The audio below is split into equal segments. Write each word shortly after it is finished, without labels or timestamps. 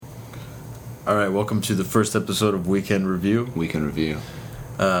All right, welcome to the first episode of Weekend Review. Weekend Review.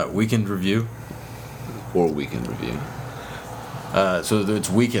 Weekend Review. Or Weekend Review. So it's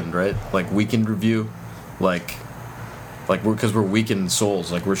weekend, right? Like Weekend Review, like because we're weakened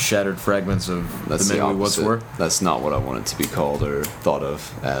souls, like we're shattered fragments of That's the men we once were. That's not what I want it to be called or thought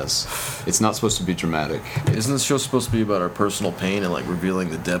of as. It's not supposed to be dramatic. Isn't this show supposed to be about our personal pain and like revealing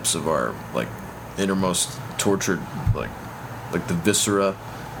the depths of our like innermost tortured like the viscera?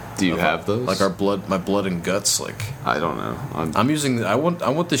 Do you have those? Like my blood and guts. Like I don't know. I'm using. I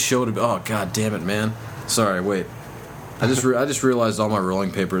want this show to be. Oh god damn it, man! Sorry, wait. I just realized all my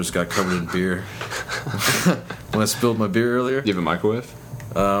rolling papers got covered in beer when I spilled my beer earlier. Do you have a microwave?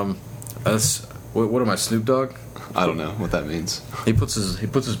 What am I, Snoop Dogg? I don't know what that means. He puts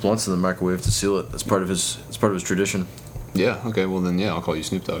his blunts in the microwave to seal it. That's part of his tradition. Yeah. Okay. Well then, yeah, I'll call you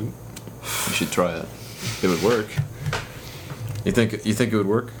Snoop Dogg. You should try it. It would work. You think it would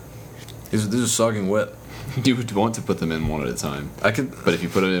work? These are sogging wet. You would want to put them in one at a time. I could, but if you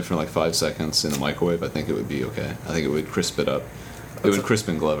put it in for like 5 seconds in the microwave, I think it would be okay. I think it would crisp it up. It would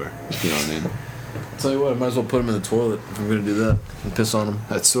Crispin Glover. You know what I mean? Tell you what, I might as well put them in the toilet if I'm going to do that and piss on them.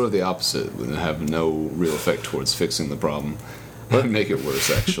 That's sort of the opposite. Would have no real effect towards fixing the problem. But make it worse,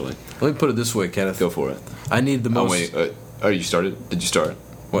 actually. Let me put it this way, Kenneth. Go for it. I need the most. Oh wait, you started? Did you start?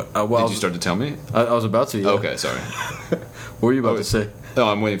 What? Did you start to tell me? I was about to. Yeah. Okay, sorry. What were you about to say? No,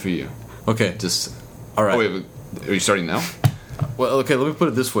 I'm waiting for you. Okay. Just. All right. Oh, wait, are you starting now? Well, okay. Let me put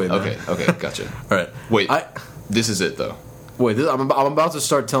it this way. Man. Okay, gotcha. All right. Wait. This is it though. Wait, I'm about to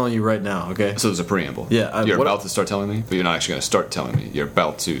start telling you right now. Okay. So there's a preamble. Yeah. You're about to start telling me, but you're not actually going to start telling me. You're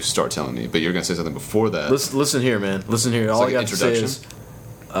about to start telling me, but you're going to say something before that. Listen here, man. Listen here. All I got to say is.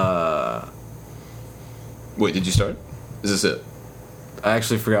 Wait, did you start? Is this it? I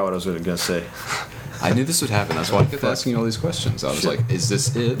actually forgot what I was going to say. I knew this would happen. That's why I kept asking you all these questions. I was like, "Is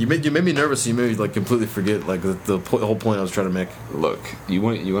this it?" You made me nervous. You made me like completely forget like the whole point I was trying to make. Look, you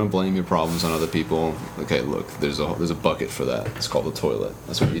want to blame your problems on other people. Okay, look, there's a bucket for that. It's called the toilet.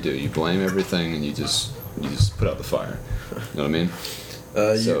 That's what you do. You blame everything and you just put out the fire. You know what I mean?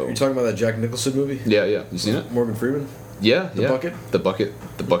 You're talking about that Jack Nicholson movie? Yeah. You seen it? Morgan Freeman. Yeah. Bucket. The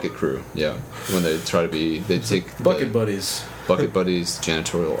bucket crew. Yeah. When they try to they take bucket buddies. Bucket buddies,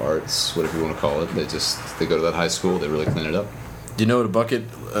 janitorial arts, whatever you want to call it. They go to that high school. They really clean it up. Do you know what a bucket?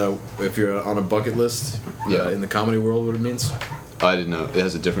 If you're on a bucket list, in the comedy world, what it means? I didn't know. It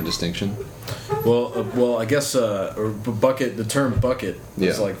has a different distinction. Well, I guess bucket. The term bucket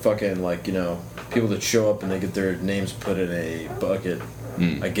is like fucking like people that show up and they get their names put in a bucket.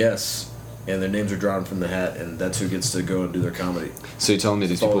 I guess. And their names are drawn from the hat, and that's who gets to go and do their comedy. So you're telling me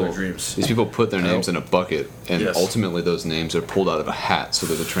these people put their names in a bucket, and ultimately those names are pulled out of a hat, so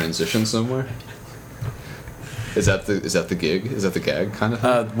there's a transition somewhere? Is that the gig? Is that the gag kind of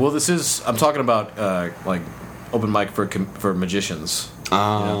thing? Well, I'm talking about like open mic for magicians.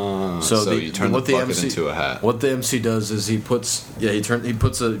 So you turn the bucket into a hat. What the MC does is he puts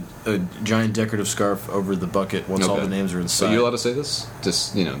a giant decorative scarf over the bucket once all the names are inside. Are you allowed to say this?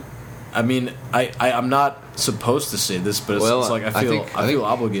 Just I mean, I'm not supposed to say this, but it's like I feel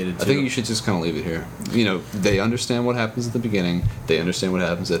obligated to. I think you should just kind of leave it here. They understand what happens at the beginning. They understand what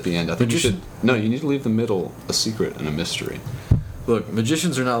happens at the end. I think you should. No, you need to leave the middle a secret and a mystery. Look,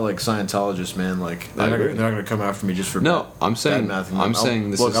 magicians are not like Scientologists, man. Like they're not going to come after me just for I'm saying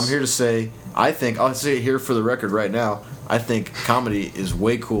this. Look, I'm here to say. I'll say it here for the record right now. I think comedy is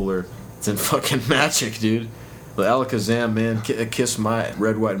way cooler than fucking magic, dude. The Alakazam, man, kiss my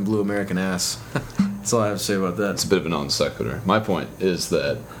red, white, and blue American ass. That's all I have to say about that. It's a bit of a non sequitur. My point is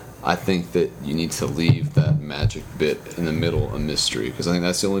that I think that you need to leave that magic bit in the middle a mystery, because I think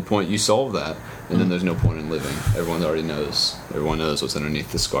that's the only point. You solve that, and then there's no point in living. Everyone already knows. Everyone knows what's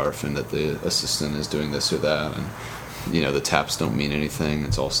underneath the scarf, and that the assistant is doing this or that, and the taps don't mean anything.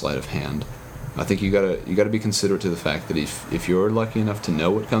 It's all sleight of hand. I think you gotta be considerate to the fact that if you're lucky enough to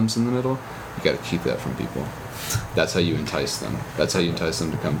know what comes in the middle, you gotta keep that from people. That's how you entice them. That's how you entice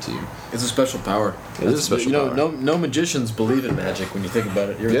them to come to you. It's a special power. It is a special power. No magicians believe in magic when you think about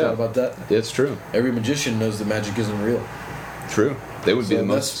it. You ever thought about that? Yeah, it's true. Every magician knows the magic isn't real. True. They would be the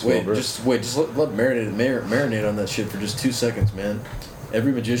most well-versed. Just let marinate on that shit for just 2 seconds, man.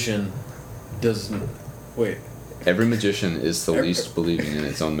 Every magician doesn't... Wait. Every magician is the least believing in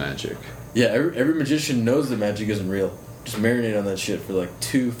its own magic. Yeah, every magician knows the magic isn't real. Just marinate on that shit for like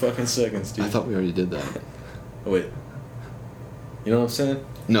 2 fucking seconds, dude. I thought we already did that. Oh, wait. You know what I'm saying?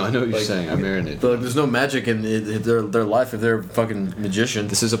 No, I know what you're saying. I marinated. There's no magic in their life if they're a fucking magician.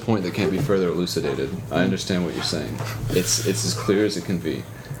 This is a point that can't be further elucidated. I understand what you're saying. It's as clear as it can be.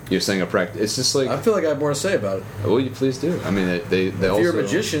 You're saying a practice. It's just like I feel like I have more to say about it. Well, you please do. I mean, they if also. If you're a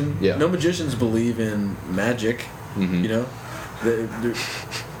magician, no magicians believe in magic. Mm-hmm. You know.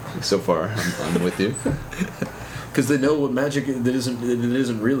 So far, I'm with you. Because they know what magic that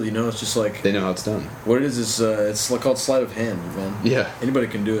isn't real. You know, it's just like they know how it's done. What it is it's like called sleight of hand, man. Yeah. Anybody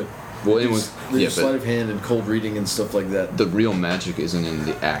can do it. Well, there's sleight of hand and cold reading and stuff like that. The real magic isn't in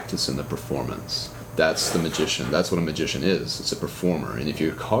the act; it's in the performance. That's the magician. That's what a magician is. It's a performer. And if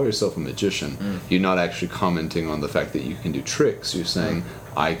you call yourself a magician, you're not actually commenting on the fact that you can do tricks. You're saying,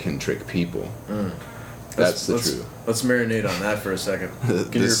 I can trick people. That's the truth. Let's marinate on that for a second.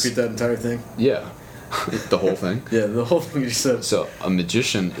 Can you repeat that entire thing? Yeah. The whole thing? Yeah, the whole thing you said. So, a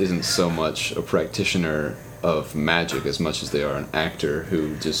magician isn't so much a practitioner of magic as much as they are an actor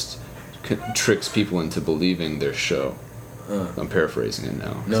who just tricks people into believing their show. I'm paraphrasing it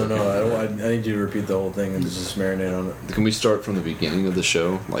now. No, I need you to repeat the whole thing and just marinate on it. Can we start from the beginning of the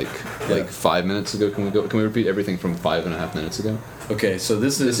show, like 5 minutes ago? Can we repeat everything from 5.5 minutes ago? Okay, so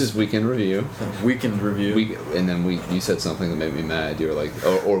this is weekend review. Weekend review. And then you said something that made me mad. You were like,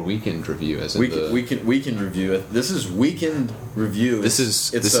 or weekend review, as in weekend review. This is weekend review.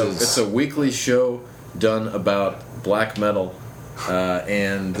 It's a weekly show done about black metal.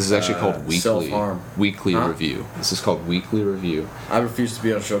 And this is actually called self-harm. Weekly review. This is called Weekly Review. I refuse to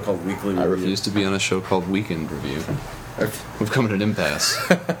be on a show called Weekly Review. I refuse to be on a show called Weekend Review. We've come at an impasse.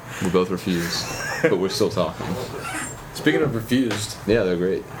 We both refuse, but we're still talking. Speaking of refused, yeah, they're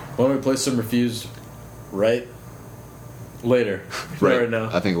great. Why don't we play some refused right later? Right now.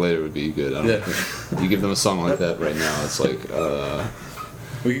 I think later would be good. I don't think you give them a song like that right now. It's like.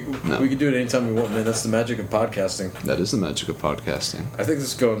 We can do it anytime we want, man. That's the magic of podcasting. That is the magic of podcasting. I think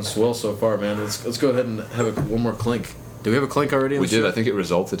this is going swell so far, man. Let's go ahead and have one more clink. Do we have a clink already? We did. I think it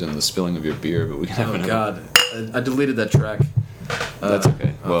resulted in the spilling of your beer, but we can have God. I deleted that track. That's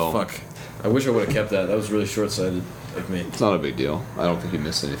okay. Well, fuck. I wish I would have kept that. That was really short-sighted of me. It's not a big deal. I don't think you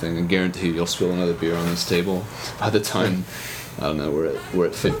missed anything. I guarantee you'll spill another beer on this table by the time I don't know we're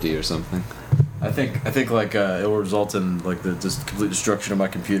at 50 or something. I think like it will result in like the just complete destruction of my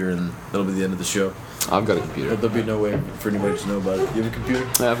computer, and that'll be the end of the show. I've got a computer. There'll be no way for anybody to know about it. You have a computer?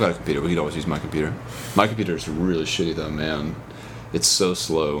 Yeah, I've got a computer. We could always use my computer. My computer is really shitty though, man. It's so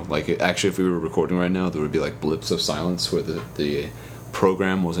slow. Like actually, if we were recording right now, there would be like blips of silence where the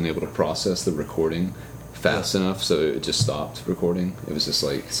program wasn't able to process the recording fast enough, so it just stopped recording. It was just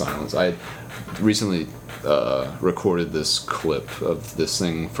like silence. I recently recorded this clip of this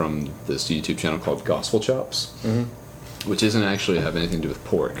thing from this YouTube channel called Gospel Chops, which doesn't actually have anything to do with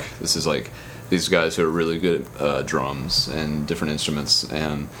pork. This is like these guys who are really good at drums and different instruments,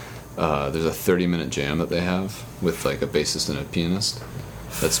 and there's a 30-minute jam that they have with like a bassist and a pianist.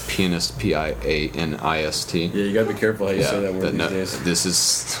 That's pianist, pianist. Yeah, you gotta be careful how you say that word these days. This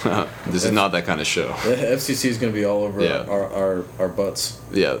is not that kind of show. The FCC is gonna be all over our butts.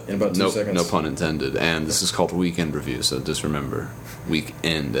 Yeah, in about 2 seconds. No pun intended. And this is called Weekend Review, so just remember,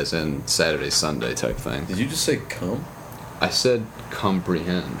 weekend as in Saturday, Sunday type thing. Did you just say come? I said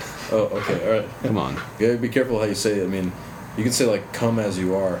comprehend. Oh, okay, all right. Come on. You gotta be careful how you say it. I mean, you can say like come as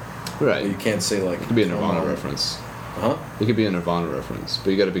you are. Right. But you can't say like. It could be a Nirvana reference. Huh? It could be a Nirvana reference,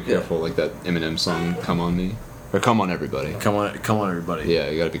 but you got to be careful, like that Eminem song, "Come on Me," or "Come on Everybody." Come on, everybody. Yeah,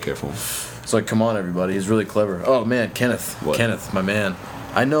 you got to be careful. It's like, "Come on, everybody." He's really clever. Oh man, Kenneth. What? Kenneth, my man.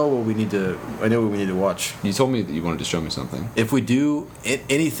 I know what we need to watch. You told me that you wanted to show me something. If we do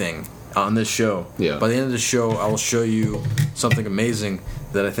anything on this show, by the end of the show, I will show you something amazing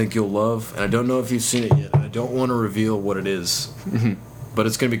that I think you'll love, and I don't know if you've seen it yet. And I don't want to reveal what it is, but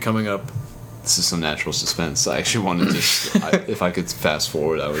it's going to be coming up. This is some natural suspense. I actually wanted to just... if I could fast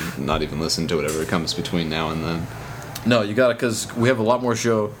forward, I would not even listen to whatever comes between now and then. No, you got it, because we have a lot more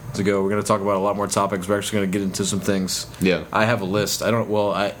show to go. We're going to talk about a lot more topics. We're actually going to get into some things. Yeah. I have a list.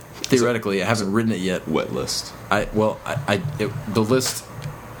 Theoretically, I haven't written it yet. Wet list. The list...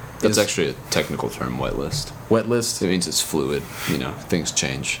 That's actually a technical term, wet list. Wet list? It means it's fluid. Things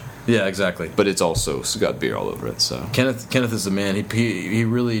change. Yeah, exactly. But it's also got beer all over it. So Kenneth is the man. He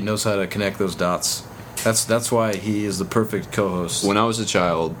really knows how to connect those dots. That's why he is the perfect co-host. When I was a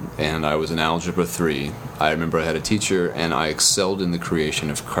child and I was in Algebra 3, I remember I had a teacher and I excelled in the creation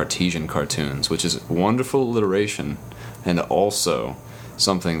of Cartesian cartoons, which is wonderful alliteration and also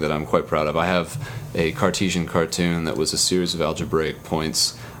something that I'm quite proud of. I have a Cartesian cartoon that was a series of algebraic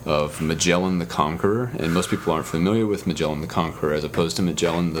points of Magellan the Conqueror, and most people aren't familiar with Magellan the Conqueror as opposed to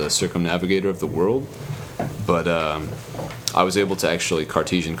Magellan the Circumnavigator of the world, but I was able to actually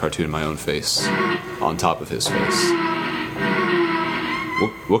Cartesian cartoon my own face on top of his face.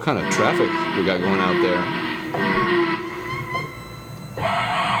 What kind of traffic we got going out there?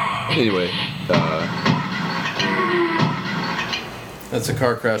 Anyway, that's a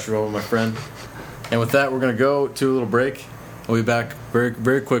car crash roll, my friend. And with that, we're going to go to a little break. We'll be back very,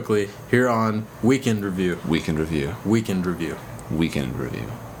 very quickly here on Weekend Review. Weekend Review. Weekend Review. Weekend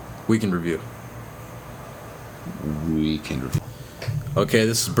Review. Weekend Review. Weekend Review. Okay,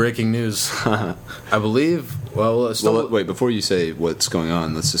 this is breaking news. I believe. Well, wait. Before you say what's going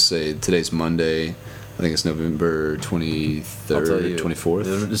on, let's just say today's Monday. I think it's November 23rd,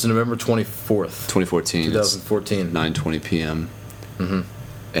 24th. It's November 24th, 2014. 2014. 9:20 p.m. Mm-hmm.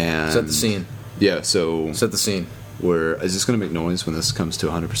 And set the scene. Yeah. So set the scene. Is this going to make noise when this comes to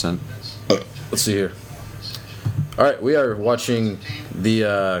 100%? Let's see here. All right, we are watching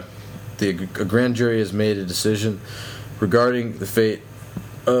a grand jury has made a decision regarding the fate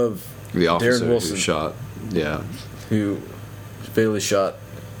of the officer Darren Wilson, who fatally shot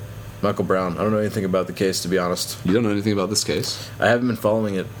Michael Brown. I don't know anything about the case, to be honest. You don't know anything about this case? I haven't been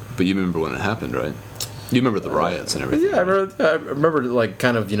following it. But you remember when it happened, right? You remember the riots and everything. Yeah, I remember like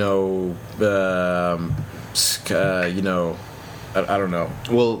kind of, I don't know.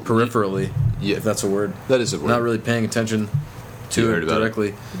 Well, peripherally, if that's a word. That is a word. Not really paying attention to it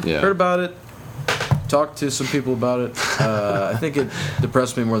directly. Yeah. Heard about it. Talked to some people about it. I think it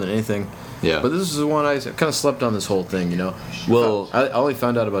depressed me more than anything. Yeah. But this is the one I kind of slept on this whole thing, Well, I only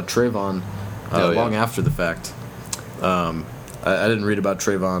found out about Trayvon long after the fact. I didn't read about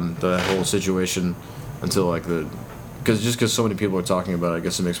Trayvon, the whole situation, until because so many people are talking about it, I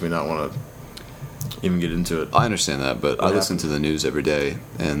guess it makes me not want to even get into it. I understand that, but I listen to the news every day,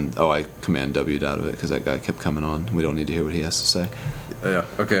 and I command W'd out of it because that guy kept coming on. We don't need to hear what he has to say. Yeah.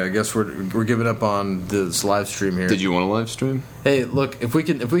 Okay. I guess we're giving up on this live stream here. Did you want to live stream? Hey, look, if we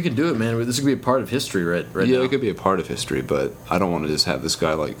can do it, man, this could be a part of history, right now. Yeah, it could be a part of history, but I don't want to just have this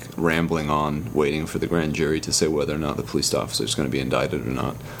guy like rambling on, waiting for the grand jury to say whether or not the police officer is going to be indicted or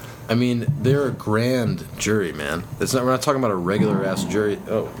not. I mean, they're a grand jury, man. We're not talking about a regular ass jury.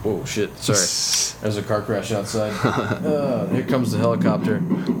 Oh, whoa, shit! Sorry, there's a car crash outside. Here comes the helicopter.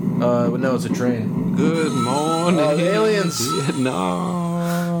 No, it's a train. Good morning, aliens.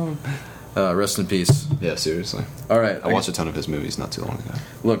 Vietnam. Rest in peace. Yeah, seriously. All right, I watched a ton of his movies not too long ago.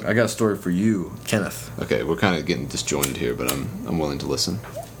 Look, I got a story for you, Kenneth. Okay, we're kind of getting disjointed here, but I'm willing to listen.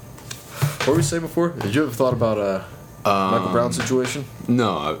 What were we saying before? Did you ever thought about Michael Brown situation?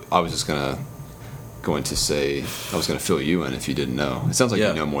 No, I was just going to say I was going to fill you in if you didn't know. It sounds like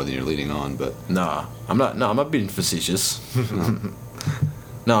you know more than you're leading on, but nah, I'm not. No, I'm not being facetious.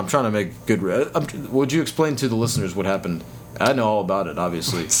 No, I'm trying to make good. Would you explain to the listeners what happened? I know all about it,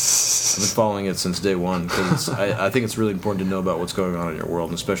 obviously. I've been following it since day one because I think it's really important to know about what's going on in your world,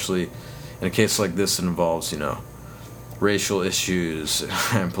 and especially in a case like this that involves racial issues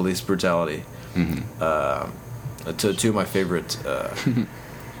and police brutality. Mm-hmm. Two of my favorite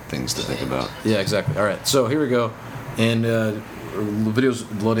things to think about. Yeah, exactly. All right, so here we go, and the video's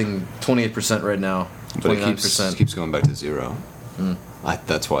loading 28% right now. 29%. But it keeps going back to zero. Mm.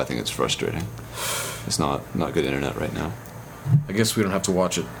 That's why I think it's frustrating. It's not good internet right now. I guess we don't have to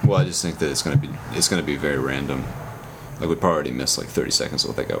watch it. Well, I just think that it's gonna be very random. Like we probably already missed like 30 seconds of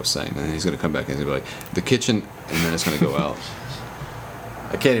what that guy was saying, and then he's gonna come back and he's gonna be like the kitchen, and then it's gonna go out.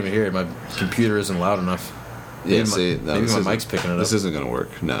 I can't even hear it. My computer isn't loud enough. Maybe maybe my mic's picking it up. This isn't gonna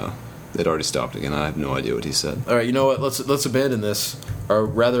work. No, it already stopped again. I have no idea what he said. All right, you know what? Let's abandon this, or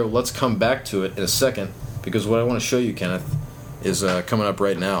rather, let's come back to it in a second, because what I want to show you, Kenneth, is coming up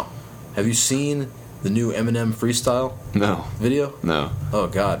right now. Have you seen the new Eminem freestyle? No. Video? No. Oh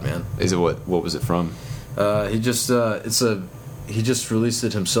God, man. Is it what was it from? He just released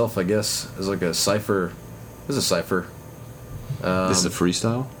it himself, I guess, as like a cipher. It's a cipher. This is a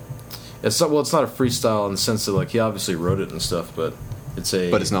freestyle? It's not a freestyle in the sense that he obviously wrote it and stuff, but it's a.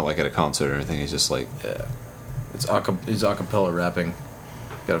 But it's not like at a concert or anything. He's just like. Yeah. He's acapella rapping.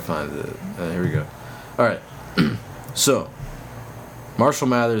 Gotta find it. Here we go. All right. So, Marshall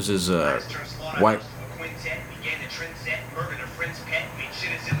Mathers is white.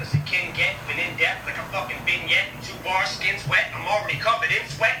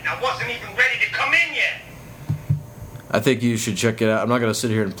 I think you should check it out. I'm not going to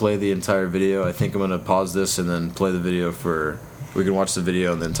sit here and play the entire video. I think I'm going to pause this and then play the video we can watch the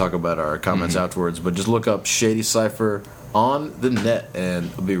video and then talk about our comments afterwards. But just look up Shady Cypher on the net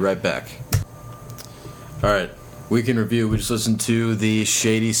and we'll be right back. All right. Weekend Review. We just listened to the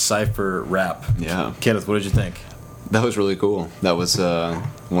Shady Cypher rap. Yeah. Kenneth, what did you think? That was really cool. That was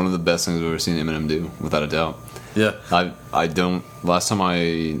one of the best things I've ever seen Eminem do, without a doubt. Yeah. I don't. Last time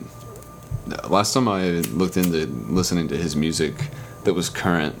I looked into listening to his music that was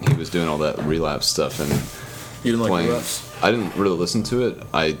current, he was doing all that relapse stuff, and You didn't like playing. Relapse? I didn't really listen to it.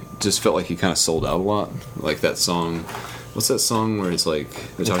 I just felt like he kind of sold out a lot. Like that song. What's that song where it's like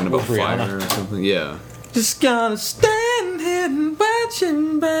they're talking about fire or something? Yeah. Just gonna stand here and watch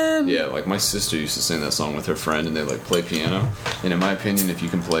and burn. Yeah, like my sister used to sing that song with her friend, and they like play piano. And in my opinion, if you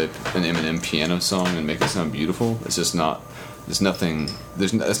can play an Eminem piano song and make it sound beautiful, it's just not. There's nothing.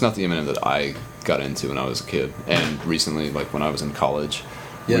 That's not the Eminem that I got into when I was a kid. And recently, like when I was in college,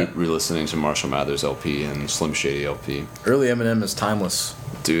 re-listening to Marshall Mathers LP and Slim Shady LP. Early Eminem is timeless,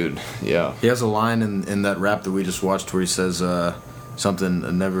 dude. Yeah, he has a line in that rap that we just watched where he says.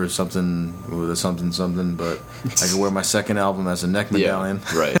 Something, never something with a something, but I could wear my second album as a neck medallion.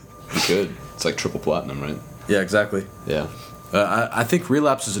 Yeah, right. You could. It's like triple platinum, right? Yeah, exactly. Yeah. I think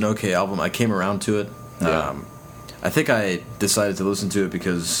Relapse is an okay album. I came around to it. Yeah. I think I decided to listen to it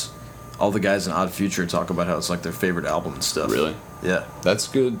because all the guys in Odd Future talk about how it's like their favorite album and stuff. Really? Yeah. That's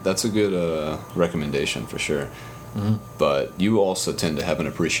good. That's a good recommendation for sure. Mm-hmm. But you also tend to have an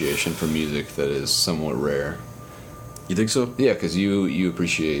appreciation for music that is somewhat rare. You think so? Yeah, because you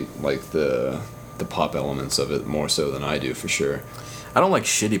appreciate like the pop elements of it more so than I do, for sure. I don't like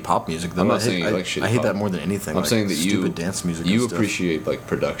shitty pop music though. I'm not saying you like shitty pop. I hate that more than anything. I'm saying that stupid dance music. You and appreciate like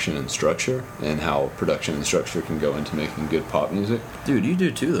production and structure, and how production and structure can go into making good pop music. Dude, you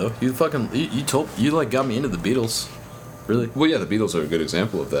do too though. You got me into the Beatles. Really? Well, yeah, the Beatles are a good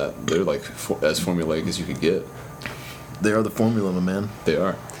example of that. They're like as formulaic as you could get. They are the formula, my man. They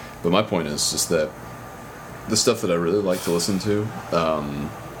are. But my point is just that the stuff that I really like to listen to,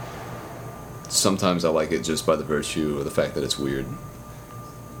 sometimes I like it just by the virtue of the fact that it's weird.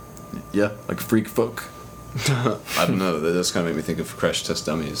 Yeah, like freak folk. I don't know. That does kind of make me think of Crash Test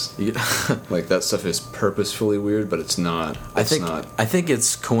Dummies. Like that stuff is purposefully weird, but it's not. I think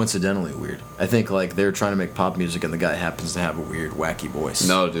it's coincidentally weird. I think like they're trying to make pop music, and the guy happens to have a weird, wacky voice.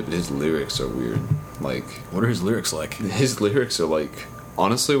 No, dude, but his lyrics are weird. Like, what are his lyrics like? His lyrics are like,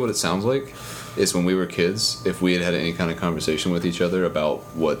 honestly, what it sounds like is when we were kids, if we had any kind of conversation with each other about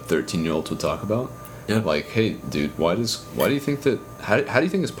what 13-year-olds would talk about. Yeah. Like, hey, dude, why do you think that? How do you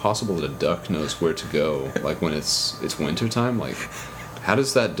think it's possible that a duck knows where to go? Like when it's winter time. Like, how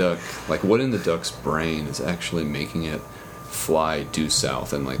does that duck? Like, what in the duck's brain is actually making it fly due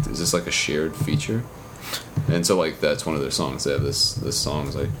south? And like, is this like a shared feature? And so like that's one of their songs. They have this song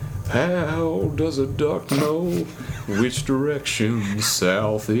is like, how does a duck know which direction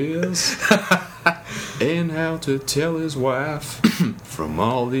south is? And how to tell his wife from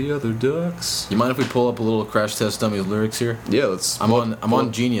all the other ducks. You mind if we pull up a little Crash Test Dummies lyrics here? Yeah, let's. I'm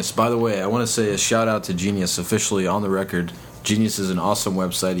on Genius. By the way, I want to say a shout out to Genius, officially on the record. Genius is an awesome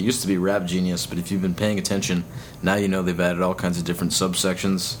website. It used to be Rap Genius, but if you've been paying attention, now you know they've added all kinds of different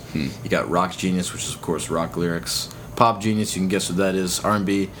subsections. You got Rock Genius, which is of course rock lyrics. Pop Genius, you can guess what that is.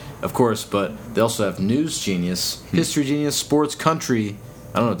 R&B, of course, but they also have News Genius, History Genius, Sports, Country.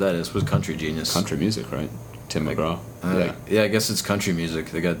 I don't know what that is. What's Country Genius? Country music, right? Tim McGraw. Yeah, I guess it's country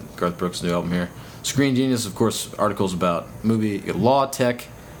music. They got Garth Brooks' new album here. Screen Genius, of course, articles about movie. You got Law, Tech,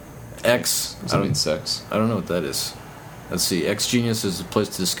 X. Does that mean sex? I don't know what that is. Let's see. X Genius is a place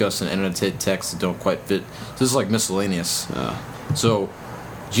to discuss and annotate texts that don't quite fit. So this is like miscellaneous. So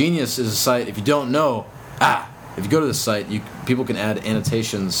Genius is a site. If you don't know, if you go to the site, people can add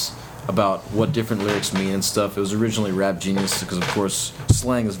annotations about what different lyrics mean and stuff. It was originally Rap Genius because, of course,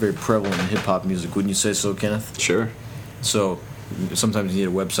 slang is very prevalent in hip-hop music. Wouldn't you say so, Kenneth? Sure. So sometimes you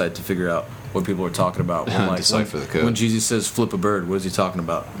need a website to figure out what people are talking about. Decipher the code. When Jeezy says flip a bird, what is he talking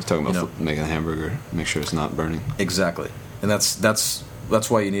about? He's talking about making a hamburger, make sure it's not burning. Exactly. And that's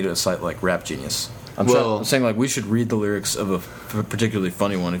why you need a site like Rap Genius. I'm saying like we should read the lyrics of a particularly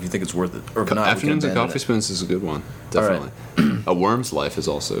funny one if you think it's worth it. Or if not, Afternoons and Coffee Spoons is a good one, definitely. Right. A Worm's Life is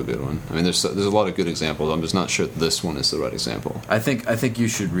also a good one. I mean, there's a lot of good examples. I'm just not sure this one is the right example. I think you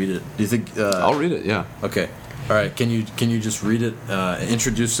should read it. Do you think? I'll read it. Yeah. Okay. All right. Can you just read it?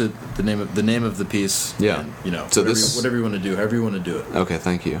 Introduce it. The name of the piece. Yeah. And, so whatever you want to do, however you want to do it. Okay.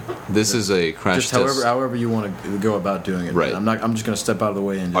 Thank you. This is a Crash Test. Just however you want to go about doing it. Right. I'm just going to step out of the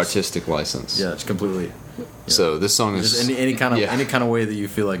way and artistic license. Yeah. It's completely. So this song is just any kind of way that you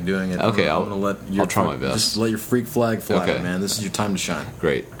feel like doing it. Okay, I'll try my best. Just let your freak flag fly, man. This is your time to shine.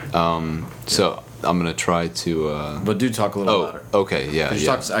 Great. So I'm gonna try to. But do talk a little louder. Okay, yeah.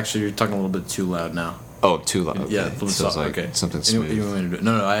 You're talking a little bit too loud now. Oh, too loud. Okay. Yeah, sounds like something smooth.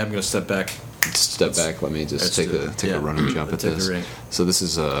 No, I am gonna step back. Step back. Let me just take a running jump at this. So this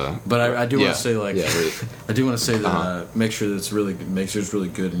is But I do want to say I do want to say that make sure that it's really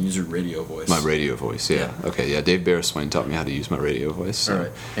good and use your radio voice. My radio voice, yeah. Okay, yeah. Dave Bereswain taught me how to use my radio voice. So. All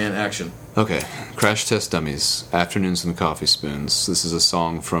right, and action. Okay, Crash Test Dummies, Afternoons and Coffee Spoons. This is a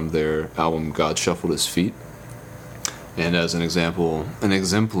song from their album God Shuffled His Feet. and as an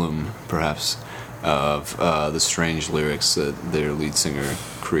exemplum, perhaps, of the strange lyrics that their lead singer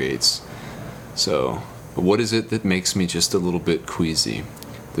creates. So, what is it that makes me just a little bit queasy?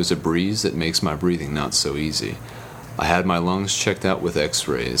 There's a breeze that makes my breathing not so easy. I had my lungs checked out with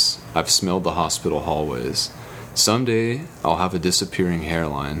x-rays. I've smelled the hospital hallways. Someday I'll have a disappearing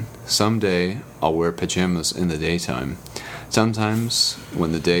hairline. Someday I'll wear pajamas in the daytime. Sometimes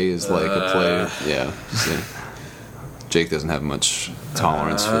when the day is like a play... Yeah, see? Jake doesn't have much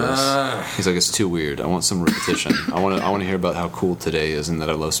tolerance for this. He's like, it's too weird. I want some repetition. I want to hear about how cool today is and that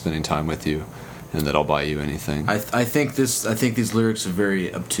I love spending time with you and that I'll buy you anything. I think these lyrics are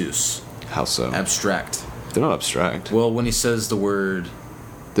very obtuse. How so? Abstract. They're not abstract. Well, when he says the word...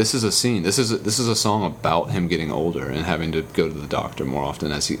 This is a scene. This is a song about him getting older and having to go to the doctor more often.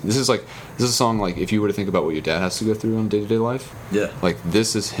 This is a song like if you were to think about what your dad has to go through in day-to-day life. Yeah. Like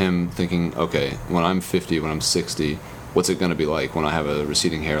this is him thinking, okay, when I'm 50, when I'm 60, what's it going to be like when I have a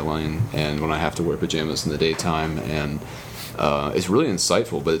receding hairline and when I have to wear pajamas in the daytime? And it's really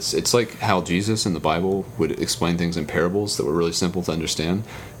insightful, but it's like how Jesus in the Bible would explain things in parables that were really simple to understand.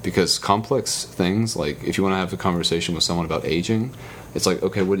 Because complex things, like if you want to have a conversation with someone about aging, it's like,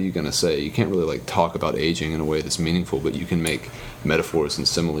 okay, what are you going to say? You can't really like talk about aging in a way that's meaningful, but you can make metaphors and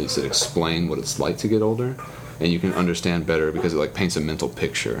similes that explain what it's like to get older, and you can understand better because it like paints a mental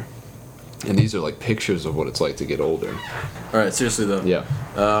picture. And these are like pictures of what it's like to get older. All right, seriously though. Yeah.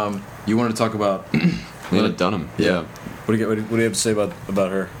 You wanted to talk about Lena Dunham. Yeah. What do you have to say about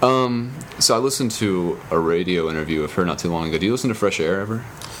her? So I listened to a radio interview of her not too long ago. Do you listen to Fresh Air ever?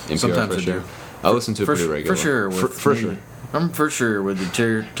 NPR Sometimes Fresh I Air? do. I listen to it pretty regularly. For sure. I'm for sure with the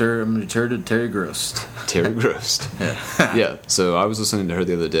Terry Gross. Terry Gross. Yeah. Yeah. So I was listening to her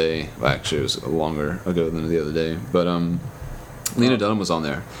the other day. Well, actually, it was longer ago than the other day. But Lena Dunham was on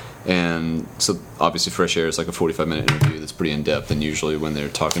there. And so obviously Fresh Air is like a 45-minute interview that's pretty in-depth, and usually when they're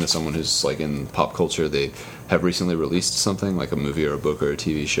talking to someone who's like in pop culture, they have recently released something like a movie or a book or a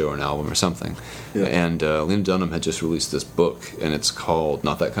TV show or an album or something. Yeah. And Lena Dunham had just released this book, and it's called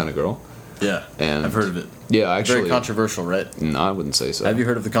Not That Kind of Girl. Yeah, and I've heard of it. Yeah, actually. Very controversial, right? No, I wouldn't say so. Have you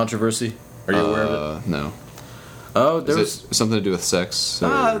heard of the controversy? Are you aware of it? No. Oh, there was something to do with sex?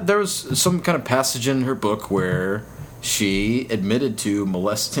 There was some kind of passage in her book where she admitted to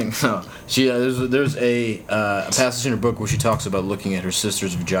molesting. No, there's a passage in her book where she talks about looking at her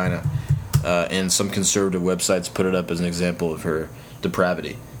sister's vagina, and some conservative websites put it up as an example of her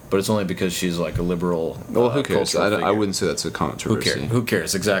depravity. But it's only because she's like a liberal. Well, who cares? I wouldn't say that's a controversy. Who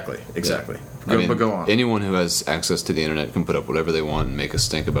cares? Exactly. Yeah. But go on. Anyone who has access to the internet can put up whatever they want and make a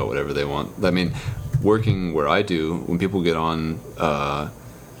stink about whatever they want. I mean, working where I do, when people get on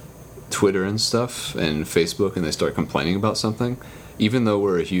Twitter and stuff and Facebook and they start complaining about something, even though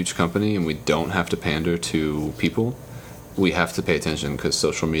we're a huge company and we don't have to pander to people, we have to pay attention because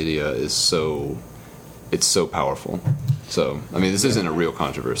social media is so powerful. So, I mean, this isn't a real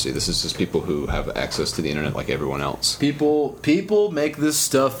controversy. This is just people who have access to the internet like everyone else. People make this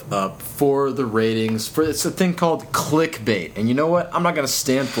stuff up for the ratings. It's a thing called clickbait. And you know what? I'm not going to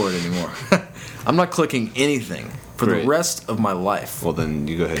stand for it anymore. I'm not clicking anything for the rest of my life. Well, then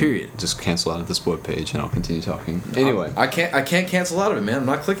you go ahead. Period. And just cancel out of this web page, and I'll continue talking. Anyway, I can't cancel out of it, man. I'm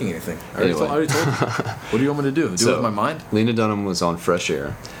not clicking anything. I already told you. What do you want me to do? Do it with my mind? Lena Dunham was on Fresh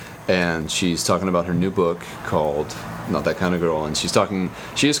Air, and she's talking about her new book called Not That Kind of Girl, and she's kind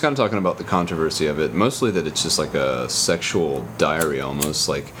of talking about the controversy of it, mostly that it's just like a sexual diary almost.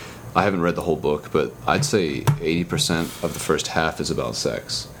 Like, I haven't read the whole book, but I'd say 80% of the first half is about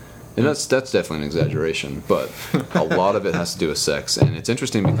sex. And that's definitely an exaggeration, but a lot of it has to do with sex, and it's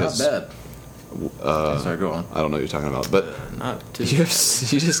interesting because... Not bad. Sorry, go on. I don't know what you're talking about, but you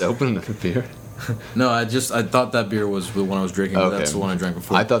just opened another beer? No, I thought that beer was the one I was drinking. Okay. But that's the one I drank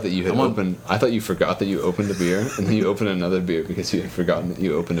before. I thought that you had opened. I thought you forgot that you opened a beer, and then you opened another beer because you had forgotten that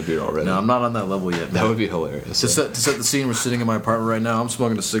you opened a beer already. No, I'm not on that level yet. That would be hilarious. To set the scene, we're sitting in my apartment right now. I'm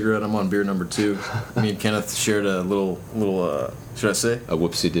smoking a cigarette. I'm on beer number 2. Me and Kenneth shared a little. Should I say a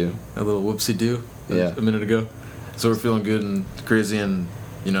whoopsie do? A little whoopsie do. Yeah. A minute ago. So we're feeling good and crazy, and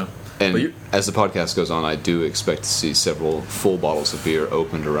you know. And as the podcast goes on, I do expect to see several full bottles of beer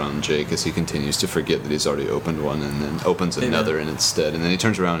opened around Jake as he continues to forget that he's already opened one and then opens another in its stead. And then he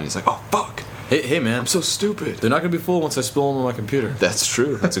turns around and he's like, oh, fuck. Hey, man. I'm so stupid. They're not going to be full once I spill them on my computer. That's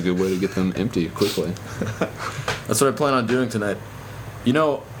true. That's a good way to get them empty quickly. That's what I plan on doing tonight. You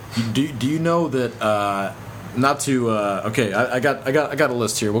know, do you know that, not to, okay, I got a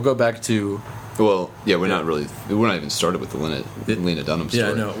list here. We'll go back to... Well, yeah, we're not even started with the Lena Dunham story.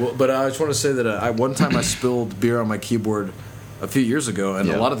 Yeah, I know. Well, but I just want to say that one time I spilled beer on my keyboard a few years ago, and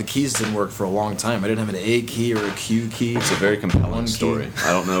a lot of the keys didn't work for a long time. I didn't have an A key or a Q key. It's a very compelling story.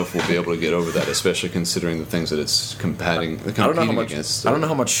 I don't know if we'll be able to get over that, especially considering the things that it's competing against. I don't know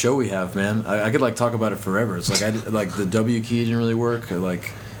how much show we have, man. I could like talk about it forever. It's like the W key didn't really work. Or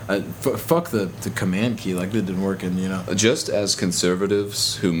like fuck the command key. Like that didn't work, and just as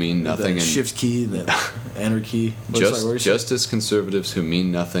conservatives who mean nothing, the shift key, the enter key. Just as conservatives who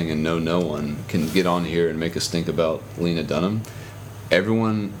mean nothing and know no one can get on here and make us think about Lena Dunham.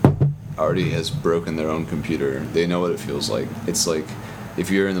 Everyone already has broken their own computer. They know what it feels like. It's like if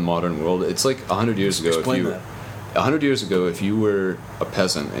you're in the modern world. It's like 100 years ago. Explain that. 100 years ago, if you were a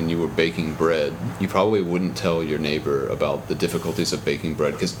peasant and you were baking bread, you probably wouldn't tell your neighbor about the difficulties of baking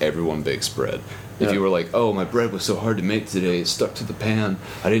bread because everyone bakes bread. If you were like, oh, my bread was so hard to make today, it stuck to the pan,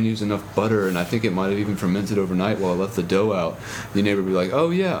 I didn't use enough butter, and I think it might have even fermented overnight while I left the dough out, your neighbor would be like,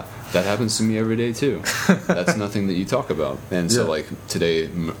 oh, yeah, that happens to me every day, too. That's nothing that you talk about. And so, like, today,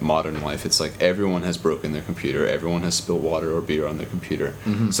 modern life, it's like everyone has broken their computer, everyone has spilled water or beer on their computer.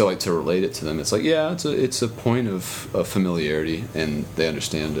 Mm-hmm. So, like, to relate it to them, it's like, yeah, it's a point of familiarity, and they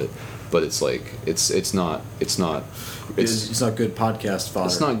understand it. But it's like it's not good podcast fodder.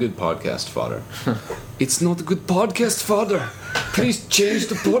 It's not good podcast fodder. It's not good podcast fodder. Please change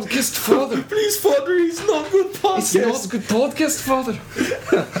the podcast fodder. Please, fodder. It's not good podcast. It's not good podcast fodder.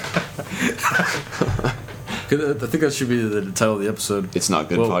 I think that should be the title of the episode. It's not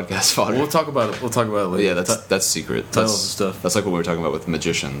good podcast fodder. We'll talk about it. We'll talk about it later. Yeah, that's secret. Titles and stuff. That's like what we were talking about with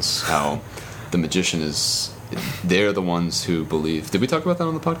magicians. How the magician is. They're the ones who believe. Did we talk about that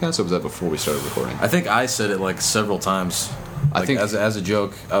on the podcast, or was that before we started recording? I think I said it like several times. Like, I think as a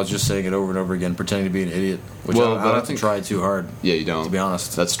joke, I was just saying it over and over again, pretending to be an idiot. Which I don't have to try too hard. Yeah, you don't. To be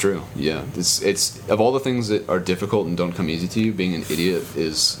honest, that's true. Yeah, it's of all the things that are difficult and don't come easy to you, being an idiot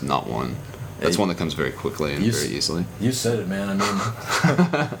is not one. That's one that comes very quickly and very easily. You said it, man. I mean,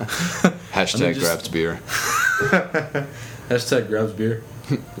 hashtag grabs beer. Hashtag grabs beer.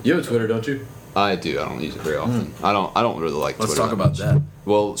 You have a Twitter, don't you? I do. I don't use it very often. I don't really like Twitter. Let's talk about that.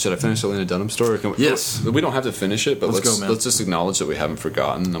 Well, should I finish the Lena Dunham story? Yes. We don't have to finish it, but let's go, man. Let's just acknowledge that we haven't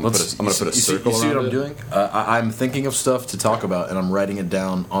forgotten. I'm going to put a circle around it. You see what I'm doing? I'm thinking of stuff to talk about, and I'm writing it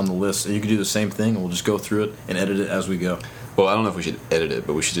down on the list. And you can do the same thing, and we'll just go through it and edit it as we go. Well, I don't know if we should edit it,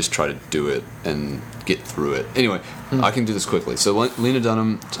 but we should just try to do it and get through it. Anyway, I can do this quickly. So Lena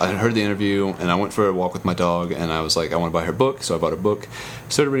Dunham, I heard the interview, and I went for a walk with my dog, and I was like, I want to buy her book, so I bought her book.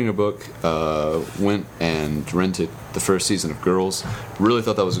 Started reading her book, went and rented the first season of Girls. Really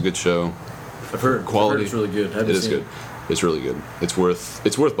thought that was a good show. I've heard quality. It's really good. It is good. It's really good. It's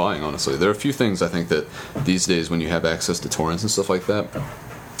worth buying, honestly. There are a few things I think that these days when you have access to torrents and stuff like that,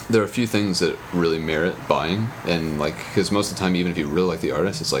 there are a few things that really merit buying, and like, because most of the time, even if you really like the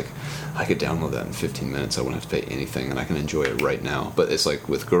artist, it's like, I could download that in 15 minutes, I wouldn't have to pay anything, and I can enjoy it right now. But it's like,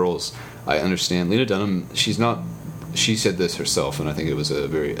 with Girls, I understand, Lena Dunham, she said this herself, and I think it was a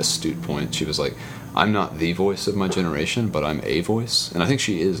very astute point. She was like, I'm not the voice of my generation, but I'm a voice. And I think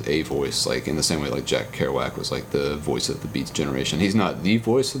she is a voice, like in the same way like Jack Kerouac was like the voice of the Beat generation. He's not the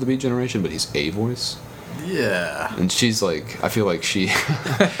voice of the Beat generation, but he's a voice. Yeah. And she's like, I feel like she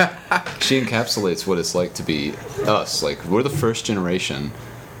encapsulates what it's like to be us. Like, we're the first generation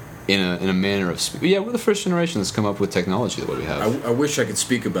in a manner of we're the first generation that's come up with technology that we have. I wish I could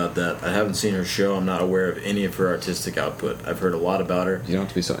speak about that. I haven't seen her show. I'm not aware of any of her artistic output. I've heard a lot about her. You don't have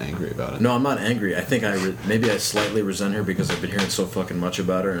to be so angry about it. No, I'm not angry. I think maybe I slightly resent her because I've been hearing so fucking much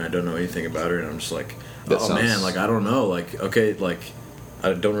about her and I don't know anything about her, and I'm just like, man, like, I don't know. Like, okay, like,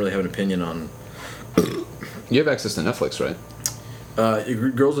 I don't really have an opinion on... You have access to Netflix, right?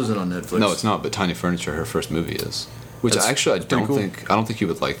 Girls isn't on Netflix. No, it's not. But Tiny Furniture, her first movie is. Which actually, I don't think you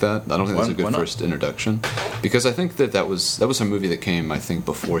would like that. I don't think that's a good first introduction, because I think that was a movie that came, I think,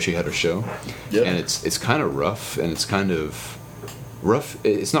 before she had her show, and it's kind of rough, and it's kind of rough.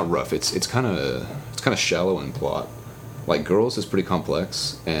 It's not rough. It's kind of shallow in plot. Like, Girls is pretty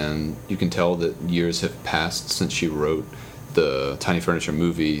complex, and you can tell that years have passed since she wrote the Tiny Furniture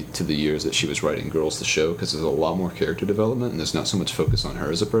movie to the years that she was writing Girls the show, because there's a lot more character development and there's not so much focus on her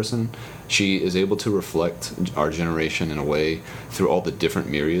as a person. She is able to reflect our generation in a way through all the different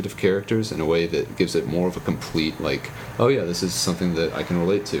myriad of characters in a way that gives it more of a complete, like, oh yeah, this is something that I can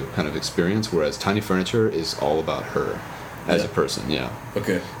relate to kind of experience, whereas Tiny Furniture is all about her as a person.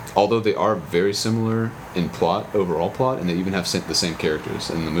 Okay. Although they are very similar in plot, overall plot, and they even have the same characters.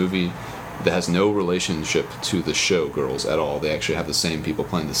 In the movie, that has no relationship to the show Girls at all. They actually have the same people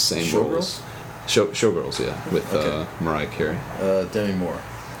playing the same roles. Showgirls, yeah, with Mariah Carey. Demi Moore.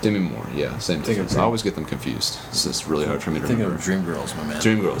 Demi Moore, yeah, same difference. I always get them confused. It's just really hard for me to remember. Thinking of Dreamgirls, my man.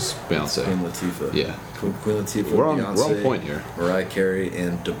 Dreamgirls, Beyonce. Queen Latifah. Yeah. Queen Latifah, We're on Beyonce, point here. Mariah Carey,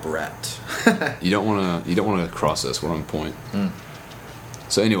 and Debrat. You don't want to cross us. We're on point.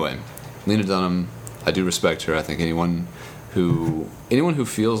 So anyway, Lena Dunham, I do respect her. I think anyone who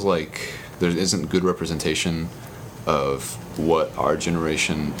feels like there isn't good representation of what our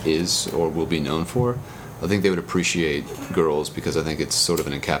generation is or will be known for, I think they would appreciate Girls, because I think it's sort of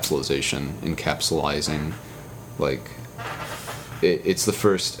an encapsulizing, like, it's the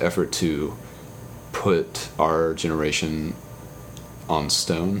first effort to put our generation in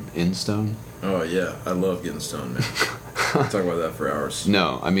stone. Oh yeah, I love getting stoned, man. We'll talk about that for hours.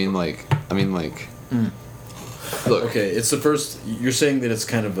 No, I mean like. Look, okay, it's the first. You're saying that it's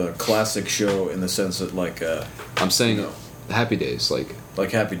kind of a classic show in the sense that, like, I'm saying Happy Days, like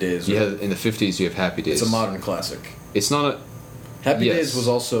Happy Days. You have in the 50s. You have Happy Days. It's a modern classic. It's not a. Happy Days was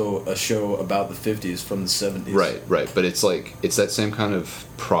also a show about the 50s from the 70s. Right. But it's like it's that same kind of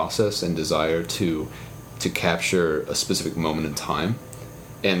process and desire to capture a specific moment in time,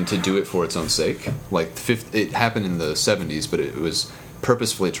 and to do it for its own sake. Like it happened in the 70s, but it was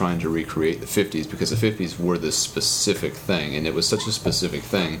purposefully trying to recreate the 50s, because the 50s were this specific thing, and it was such a specific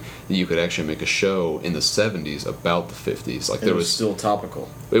thing that you could actually make a show in the 70s about the 50s. Like, there was still topical.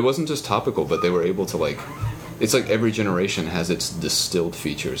 It wasn't just topical, but they were able to, like, it's like every generation has its distilled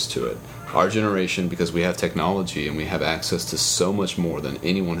features to it. Our generation, because we have technology and we have access to so much more than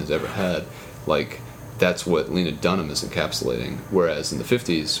anyone has ever had, like, that's what Lena Dunham is encapsulating. Whereas in the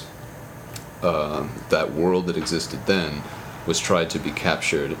 50s, that world that existed then was tried to be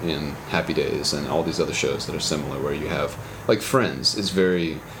captured in Happy Days and all these other shows that are similar, where you have, like, Friends is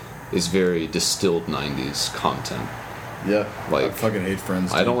very distilled 90s content. Yeah, like, I fucking hate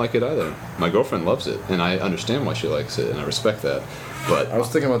Friends. I don't like it either. My girlfriend loves it, and I understand why she likes it, and I respect that. But I was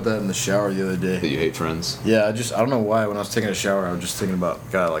thinking about that in the shower the other day. That you hate Friends? Yeah, I don't know why. When I was taking a shower, I was just thinking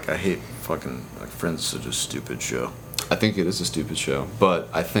about, God, like, I hate fucking, like, Friends is such a stupid show. I think it is a stupid show, but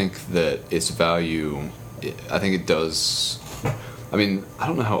I think that its value, I think it does. I mean, I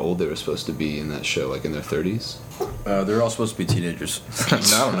don't know how old they were supposed to be in that show, like in their 30s? They're all supposed to be teenagers. No, I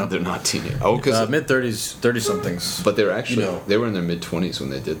don't know. They're not teenagers. Oh, because mid-30s, 30-somethings. But they were actually, they were in their mid-20s when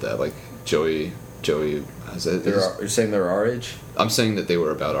they did that. Like, Joey, you're saying they're our age? I'm saying that they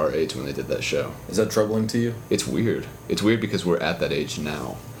were about our age when they did that show. Is that troubling to you? It's weird. It's weird because we're at that age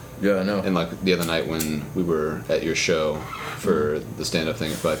now. Yeah, I know. And, like, the other night when we were at your show for the stand-up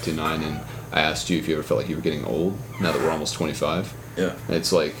thing at 529, and I asked you if you ever felt like you were getting old now that we're almost 25. Yeah. And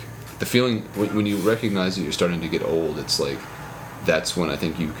it's like, the feeling, when you recognize that you're starting to get old, it's like, that's when I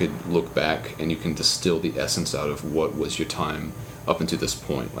think you could look back and you can distill the essence out of what was your time up until this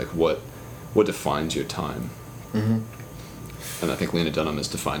point. Like, what defines your time. Mm-hmm. And I think Lena Dunham is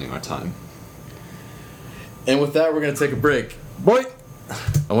defining our time. And with that, we're going to take a break. Boy!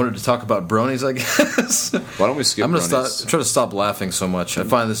 I wanted to talk about bronies, I guess. Why don't we skip I'm bronies? I'm trying to stop laughing so much. I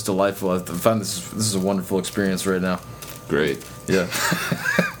find this delightful. I find this is a wonderful experience right now. Great. Yeah.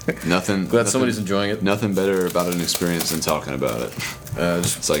 Glad somebody's enjoying it. Nothing better about an experience than talking about it.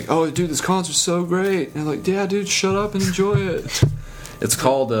 It's like, oh, dude, this concert's so great. And like, yeah, dude, shut up and enjoy it. It's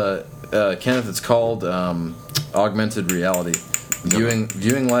called, Kenneth, it's called augmented reality.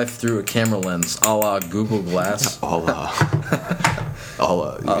 Viewing life through a camera lens, a la Google Glass. Praise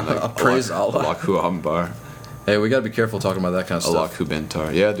Allah. Allahu Akbar. Hey, we gotta be careful talking about that kind of stuff. Allahu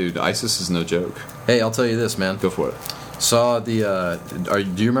Bentar. Yeah, dude, ISIS is no joke. Hey, I'll tell you this, man. Go for it. Saw the.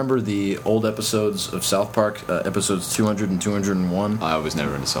 Do you remember the old episodes of South Park? Episodes 200 and 201. I was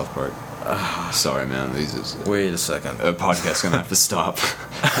never into South Park. Sorry, man. Wait a second. A podcast's gonna have to stop.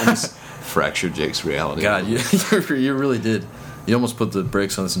 I just fractured Jake's reality. God, you really did. You almost put the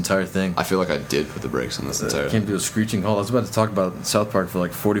brakes on this entire thing. I feel like I did put the brakes on this entire thing. Came to a screeching halt. I was about to talk about South Park for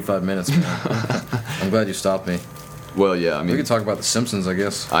like 45 minutes. I'm glad you stopped me. Well, yeah, I mean, we could talk about The Simpsons, I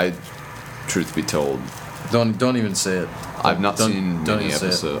guess. Truth be told, don't even say it. I've not seen many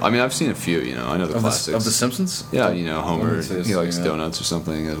episodes. I mean, I've seen a few. I know the classics of The Simpsons. Yeah, Homer, he likes donuts or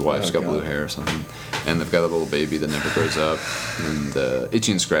something. His wife's got blue hair or something, and they've got a little baby that never grows up. And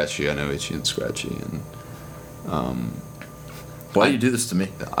Itchy and Scratchy, I know Itchy and Scratchy, and why do you do this to me?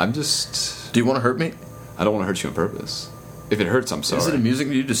 I'm just. Do you want to hurt me? I don't want to hurt you on purpose. If it hurts, I'm sorry. Is it amusing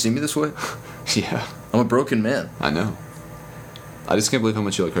to you to see me this way? Yeah. I'm a broken man. I know. I just can't believe how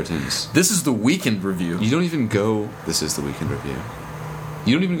much you like cartoons. This is the Weekend Review. You don't even go. This is the Weekend Review.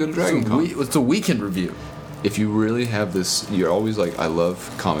 You don't even go to Dragon Con. It's a Weekend Review. If you really have this, you're always like, I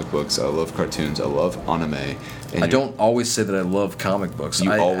love comic books, I love cartoons, I love anime, I don't always say that I love comic books.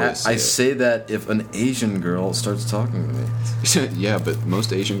 I say that if an Asian girl starts talking to me. Yeah, but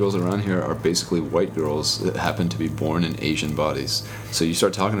most Asian girls around here are basically white girls that happen to be born in Asian bodies. So you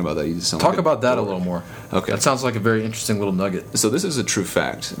start talking about that, you just sound Talk about that a little more. Okay. That sounds like a very interesting little nugget. So this is a true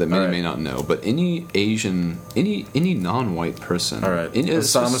fact that many may not know, but any Asian, any non-white person... All right. I'm going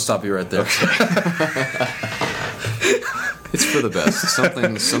to stop you right there. Okay. It's for the best.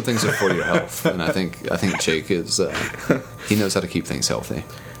 Some things are for your health, and I think Jake is he knows how to keep things healthy.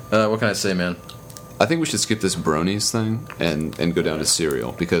 What can I say, man? I think we should skip this bronies thing and go down to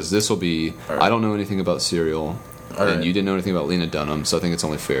cereal, because this will be. Right. I don't know anything about cereal, and you didn't know anything about Lena Dunham, so I think it's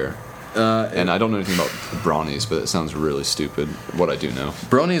only fair. And I don't know anything about brownies, but it sounds really stupid. What I do know,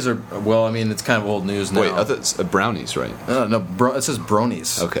 bronies are it's kind of old news now. Wait, I thought it's brownies, right? It says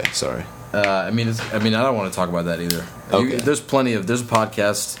bronies. Okay, sorry. I don't want to talk about that either. Okay. There's a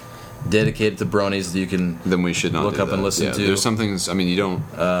podcast dedicated to bronies that you can. Then we should not look up and listen to. There's some things. I mean, you don't.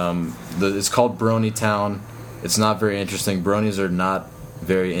 It's called Brony Town. It's not very interesting. Bronies are not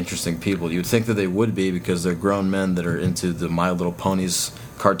very interesting people. You'd think that they would be, because they're grown men that are into the My Little Ponies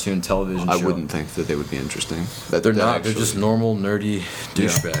cartoon television show. I wouldn't think that they would be interesting. They're not. They're just normal nerdy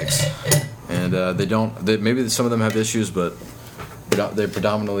douchebags, and they don't. Maybe some of them have issues, but they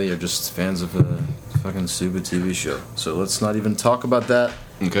predominantly are just fans of a fucking stupid TV show. So let's not even talk about that.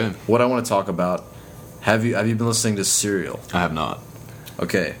 Okay. What I want to talk about. Have you been listening to Serial? I have not.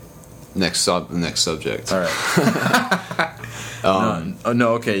 Okay. Next subject. All right.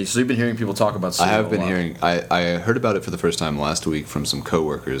 No. Okay. So you've been hearing people talk about Serial. I have been hearing. I heard about it for the first time last week from some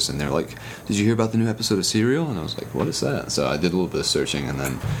coworkers, and they're like, "Did you hear about the new episode of Serial?" And I was like, "What is that?" So I did a little bit of searching, and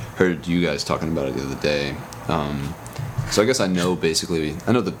then heard you guys talking about it the other day. So I guess I know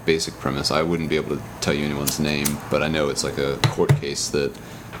the basic premise. I wouldn't be able to tell you anyone's name, but I know it's like a court case that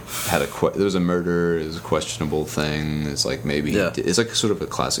had there was a murder. It was a questionable thing. It's like it's like sort of a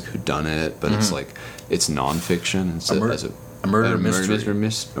classic whodunit, but it's like it's nonfiction. It's a murder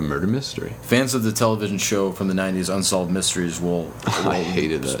mystery. Fans of the television show from the 90s, Unsolved Mysteries, I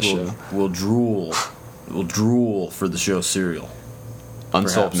hated that show. Will drool for the show Serial.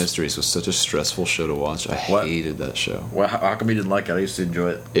 Unsolved Mysteries was such a stressful show to watch. I hated that show. Well, how come you didn't like it? I used to enjoy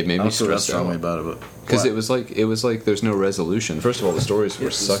it. It made me stressed out. Tell me about it, because it was like there's no resolution. First of all, the stories were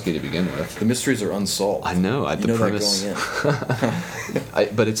sucky to begin with. The mysteries are unsolved. I know. The premise. That going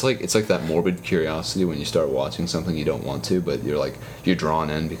in. But it's like that morbid curiosity when you start watching something you don't want to, but you're drawn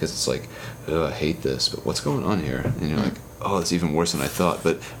in because it's like, oh, I hate this, but what's going on here? And you're like, oh, it's even worse than I thought.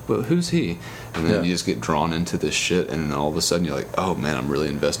 But who's he? And then you just get drawn into this shit, and then all of a sudden you're like, oh man, I'm really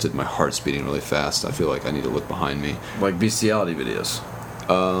invested. My heart's beating really fast. I feel like I need to look behind me. Like bestiality videos.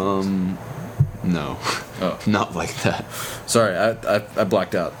 No. Oh. Not like that. Sorry, I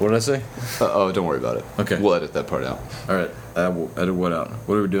blacked out. What did I say? Don't worry about it. Okay. We'll edit that part out. All right. We'll edit what out?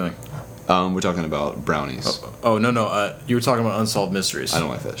 What are we doing? We're talking about brownies. Oh no. You were talking about Unsolved Mysteries. I don't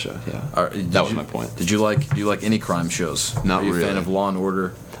like that show. Yeah. That was my point. Do you like any crime shows? Not really. Are you a fan of Law and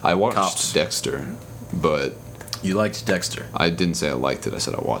Order? I watched Cops? Dexter, but you liked Dexter. I didn't say I liked it. I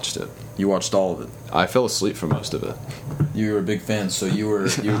said I watched it. You watched all of it. I fell asleep for most of it. You were a big fan, so you were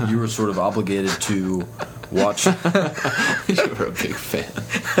sort of obligated to watch. You were a big fan.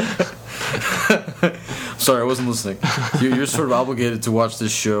 Sorry, I wasn't listening. You're sort of obligated to watch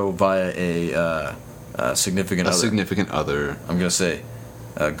this show via a significant other. A significant other. I'm gonna say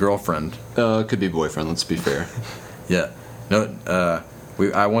a girlfriend. Could be boyfriend. Let's be fair. Yeah. No.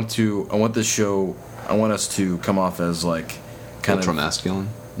 I want this show. I want us to come off as like kind ultra masculine.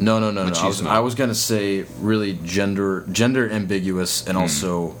 No. I was gonna say really gender ambiguous and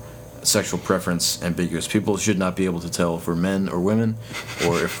also sexual preference ambiguous. People should not be able to tell if we're men or women,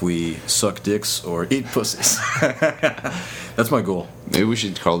 or if we suck dicks or eat pussies. That's my goal. Maybe we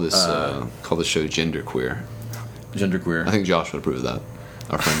should call this show genderqueer. Genderqueer. I think Josh would approve of that.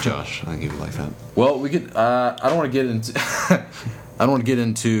 Our friend Josh. I think he would like that. Well, we could. I don't want to get into. I don't want to get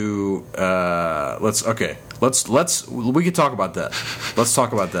into. Let's. We could talk about that. Let's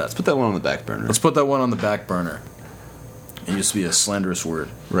talk about that. Let's put that one on the back burner. Let's put that one on the back burner. It used to be a slanderous word.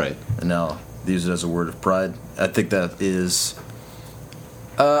 Right. And now they use it as a word of pride. I think that is...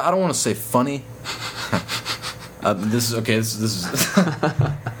 I don't want to say funny. This is... Okay, this is...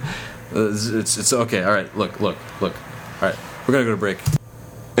 it's okay. All right, look. All right, we're going to go to break.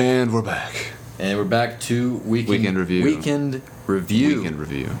 And we're back. And we're back to Weekend Review. Weekend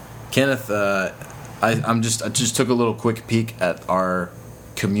Review. Kenneth, I just took a little quick peek at our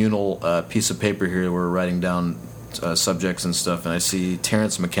communal piece of paper here. We're writing down subjects and stuff, and I see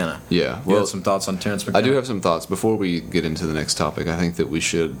Terrence McKenna. Yeah. You had some thoughts on Terrence McKenna? I do have some thoughts. Before we get into the next topic, I think that we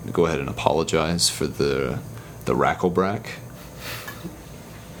should go ahead and apologize for the the racklebrack,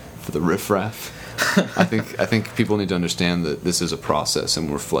 for the riffraff. I think people need to understand that this is a process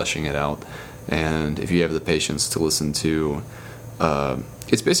and we're fleshing it out. And if you have the patience to listen to,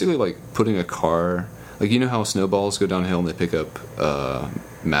 it's basically like putting a car, like you know how snowballs go downhill and they pick up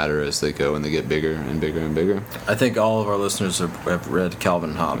matter as they go and they get bigger and bigger and bigger. I think all of our listeners have read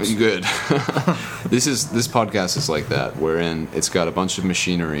Calvin and Hobbes. Good. This podcast is like that, wherein it's got a bunch of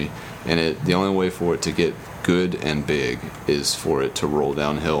machinery, and the only way for it to get good and big is for it to roll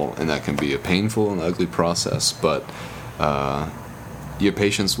downhill, and that can be a painful and ugly process, but your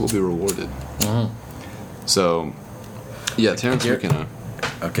patience will be rewarded. Mm-hmm. So, yeah, Terrence McKenna.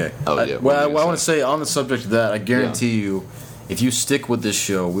 Okay. Oh, yeah. I want to say on the subject of that, I guarantee you, if you stick with this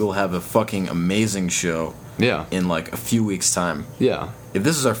show, we'll have a fucking amazing show. Yeah. In like a few weeks' time. Yeah. If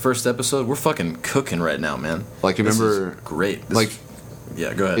this is our first episode, we're fucking cooking right now, man. Like, remember? Great.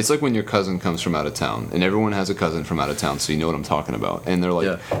 Yeah, go ahead. It's like when your cousin comes from out of town, and everyone has a cousin from out of town, so you know what I'm talking about. And they're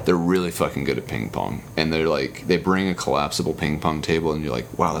like, they're really fucking good at ping pong. And they're like, they bring a collapsible ping pong table, and you're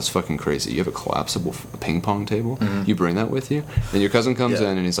like, wow, that's fucking crazy. You have a collapsible ping pong table? Mm-hmm. You bring that with you? And your cousin comes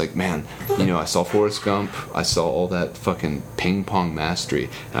in, and he's like, man, you know, I saw Forrest Gump, I saw all that fucking ping pong mastery,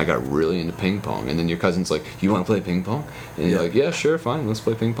 and I got really into ping pong. And then your cousin's like, you want to play ping pong? And you're like, yeah, sure, fine, let's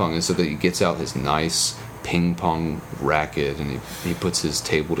play ping pong. And so that he gets out his nice ping pong racket, and he puts his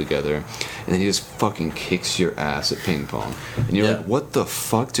table together, and then he just fucking kicks your ass at ping pong, and you're like, what the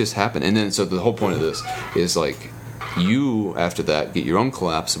fuck just happened? And then so the whole point of this is like, you after that get your own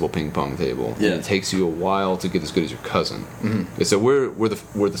collapsible ping pong table, and it takes you a while to get as good as your cousin. Mm-hmm. And so we're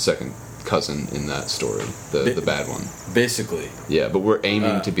the second cousin in that story, the bad one, basically. Yeah, but we're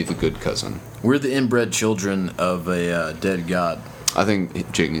aiming to be the good cousin. We're the inbred children of a dead god. I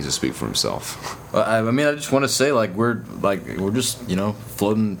think Jake needs to speak for himself. I mean, I just want to say, like, we're just, you know,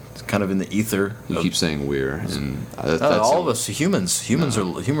 floating kind of in the ether. You keep saying we're, and that's all of us humans. Humans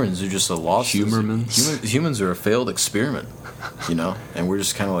are just a lost. Humans are a failed experiment, you know, and we're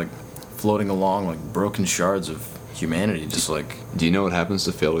just kind of like floating along like broken shards of humanity, just like. Do you know what happens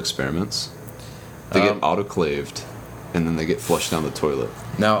to failed experiments? They get autoclaved, and then they get flushed down the toilet.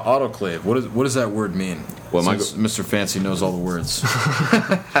 Now, autoclave. What does that word mean? Well, Mr. Fancy knows all the words.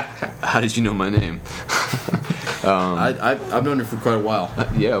 How did you know my name? I've known you for quite a while.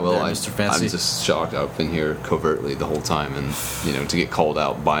 Yeah, well, Mr. Fancy. I'm just shocked. I've been here covertly the whole time, and you know, to get called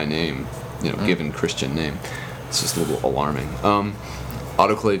out by name, you know, given Christian name, it's just a little alarming.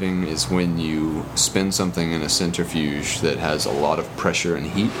 Autoclaving is when you spin something in a centrifuge that has a lot of pressure and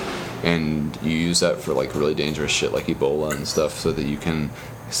heat, and you use that for like really dangerous shit like Ebola and stuff, so that you can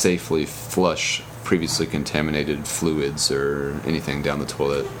safely flush previously contaminated fluids or anything down the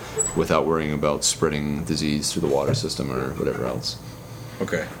toilet without worrying about spreading disease through the water system or whatever else.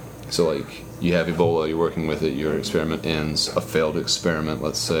 Okay. So, like, you have Ebola, you're working with it, your experiment ends, a failed experiment,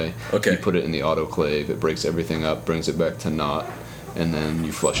 let's say. Okay. You put it in the autoclave, it breaks everything up, brings it back to naught, and then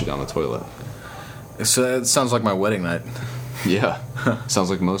you flush it down the toilet. So it sounds like my wedding night. Yeah. Sounds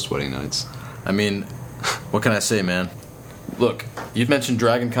like most wedding nights. I mean, what can I say, man? Look, you mentioned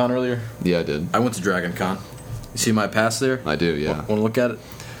Dragon Con earlier. Yeah, I did. I went to Dragon Con. You see my pass there? I do, yeah. Want to look at it?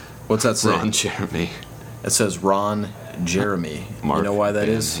 What's that say? Ron Jeremy. It says Ron Jeremy. Mark you know why that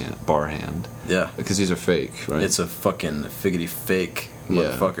is? Barhand. Yeah. Because these are fake, right? It's a fucking figgity fake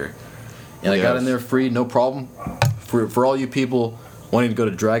motherfucker. And I got in there free, no problem. For all you people wanting to go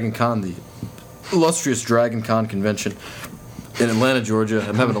to Dragon Con, the illustrious Dragon Con convention in Atlanta, Georgia.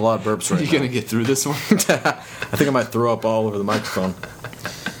 I'm having a lot of burps right now. You gonna get through this one? I think I might throw up all over the microphone.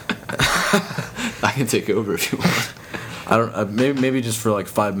 I can take over if you want. I don't. Maybe just for like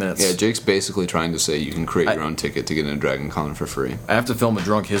 5 minutes. Yeah, Jake's basically trying to say you can create your own ticket to get into Dragon Con for free. I have to film a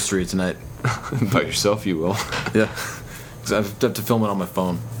drunk history tonight. By yourself, you will. Yeah, because I have to film it on my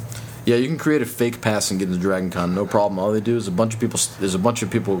phone. Yeah, you can create a fake pass and get into Dragon Con, no problem. All they do is there's a bunch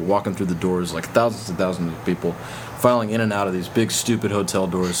of people walking through the doors, like thousands and thousands of people, filing in and out of these big stupid hotel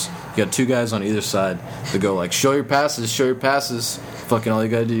doors. You got two guys on either side that go like, show your passes. Fucking all you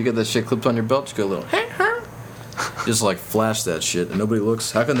gotta do, you get that shit clipped on your belt, just go a little, just like flash that shit, and nobody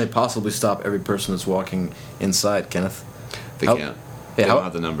looks. How can they possibly stop every person that's walking inside, Kenneth? They can't. They don't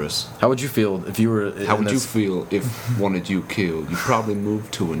have the numbers. How would you feel if you were... How would you feel if one of you killed? You probably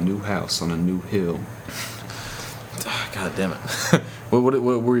moved to a new house on a new hill. God damn it. What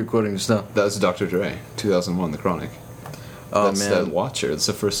were you quoting just now? That was Dr. Dre, 2001, The Chronic. Oh, That's man. That Watcher. It's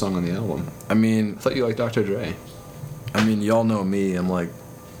the first song on the album. I mean... I thought you liked Dr. Dre. I mean, y'all know me. I'm like...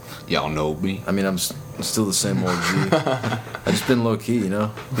 Y'all know me? I mean, I'm still the same old G. I've just been low-key, you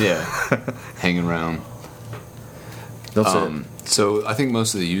know? Yeah. Hanging around. That's it. So I think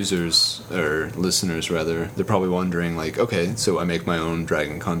most of the users, or listeners rather, they're probably wondering, like, okay, so I make my own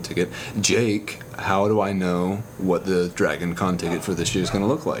Dragon Con ticket. Jake, how do I know what the Dragon Con ticket for this year is going to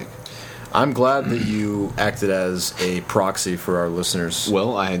look like? I'm glad that you acted as a proxy for our listeners.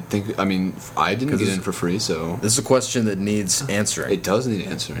 Well, I didn't get in for free, so... This is a question that needs answering. It does need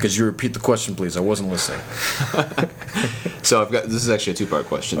answering. Could you repeat the question, please? I wasn't listening. So this is actually a two-part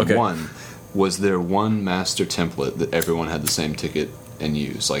question. Okay. One, was there one master template that everyone had the same ticket and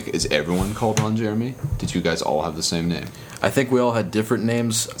used? Like, is everyone called Ron Jeremy? Did you guys all have the same name? I think we all had different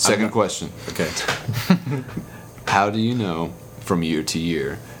names. Second question. Okay. How do you know from year to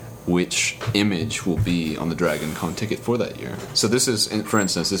year which image will be on the Dragon Con ticket for that year? So this is, for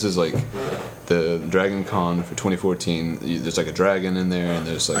instance, this is like the Dragon Con for 2014. There's like a dragon in there, and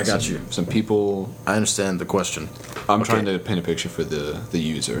there's like some people. I understand the question. I'm trying to paint a picture for the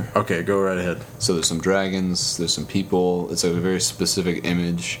user. Okay, go right ahead. So there's some dragons, there's some people. It's a very specific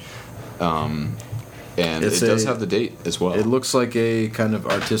image. And it does have the date as well. It looks like a kind of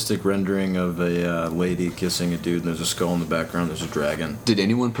artistic rendering of a lady kissing a dude, and there's a skull in the background, there's a dragon. Did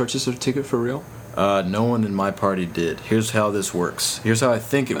anyone purchase a ticket for real? No one in my party did. Here's how this works. Here's how I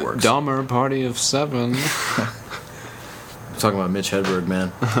think it works. Dahmer party of 7. I'm talking about Mitch Hedberg,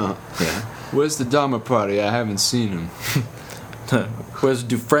 man. Yeah. Where's the Dahmer party? I haven't seen him. Where's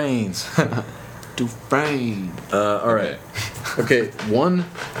Dufresne's? Dufresne. All right. Okay, one...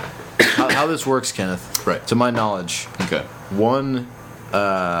 How this works, Kenneth, right? To my knowledge, okay, one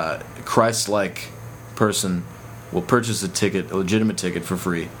Christ-like person will purchase a legitimate ticket for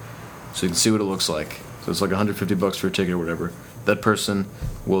free, so you can see what it looks like. So it's like $150 for a ticket or whatever. That person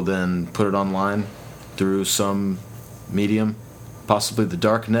will then put it online through some medium, possibly the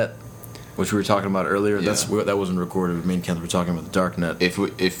dark net, which we were talking about earlier. Yeah. That wasn't recorded. Me and Kenneth were talking about the dark net. If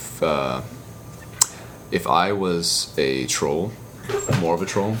I was a troll, more of a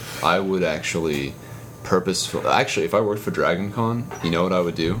troll, I would actually if I worked for Dragon Con, you know what I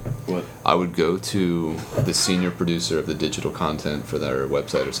would do? What? I would go to the senior producer of the digital content for their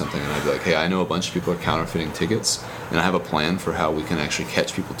website or something, and I'd be like, hey, I know a bunch of people are counterfeiting tickets, and I have a plan for how we can actually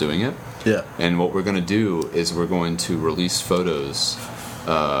catch people doing it. Yeah. And what we're going to do is we're going to release photos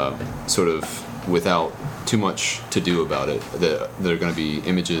sort of without too much to do about it. There are going to be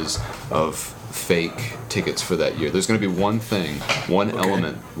images of fake tickets for that year. There's going to be one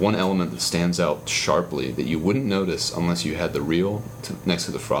element that stands out sharply that you wouldn't notice unless you had the real next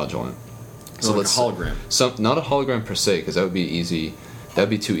to the fraudulent. So like a hologram. Not a hologram per se, because that would be easy. That'd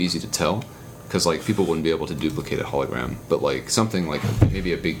be too easy to tell, because like people wouldn't be able to duplicate a hologram. But like something like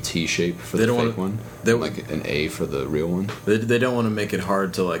maybe a big T shape for the fake one, and like an A for the real one. They don't want to make it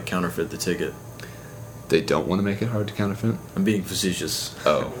hard to like counterfeit the ticket. They don't want to make it hard to counterfeit? I'm being facetious.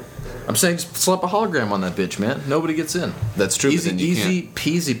 Oh. I'm saying just slap a hologram on that bitch, man. Nobody gets in. That's true. Easy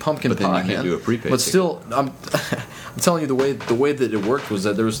peasy pumpkin pie, man. But then you can't do a prepaid But still, I'm telling you the way that it worked was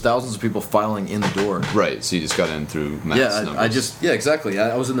that there was thousands of people filing in the door. Right. So you just got in through mass numbers. Exactly.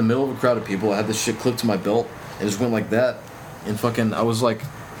 I was in the middle of a crowd of people. I had this shit clipped to my belt and just went like that, and I was like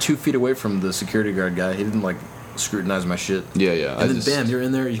 2 feet away from the security guard guy. He didn't like scrutinize my shit. Yeah. And then bam, you're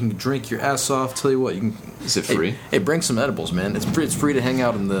in there. You can drink your ass off. Tell you what, you can. Is it free? Hey, bring some edibles, man. It's free. It's free to hang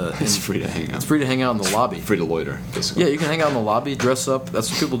out in the. It's free to hang out. It's free to hang out in the lobby. Free to loiter, basically. Yeah, you can hang out in the lobby, dress up. That's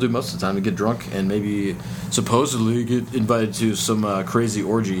what people do most of the time. To get drunk and maybe supposedly get invited to some crazy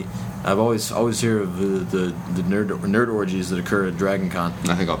orgy. I've always hear of the nerd orgies that occur at Dragon Con.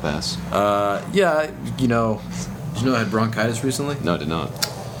 I think I'll pass. Yeah, you know. Did you know I had bronchitis recently? No, I did not.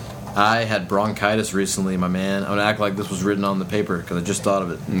 I had bronchitis recently, my man. I'm gonna act like this was written on the paper because I just thought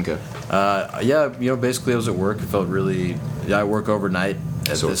of it. Okay. Yeah, you know, basically I was at work. I felt really. Yeah, I work overnight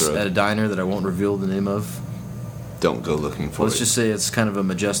at a diner that I won't reveal the name of. Don't go looking for it. Let's just say it's kind of a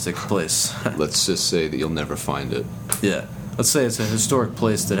majestic place. Let's just say that you'll never find it. Yeah. Let's say it's a historic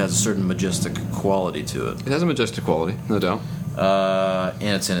place that has a certain majestic quality to it. It has a majestic quality, no doubt.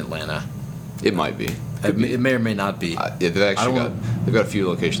 And it's in Atlanta. It might be. It may or may not be. Yeah, they've got a few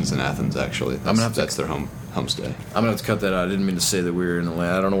locations in Athens actually. That's their homestay. I'm gonna have to cut that out. I didn't mean to say that we were in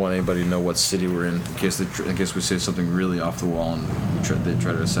Atlanta. I don't want anybody to know what city we're in case we say something really off the wall and they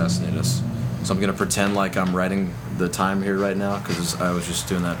try to assassinate us. So I'm gonna pretend like I'm writing the time here right now because I was just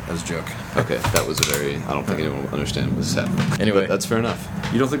doing that as a joke. Okay, that was I don't think anyone will understand what's happening. Anyway, but that's fair enough.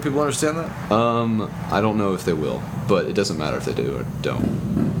 You don't think people understand that? I don't know if they will, but it doesn't matter if they do or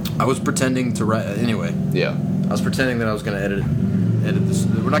don't. I was pretending to write anyway. Yeah. I was pretending that I was gonna edit this.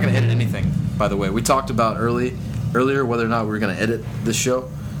 We're not gonna edit anything, by the way. We talked about earlier whether or not we were gonna edit this show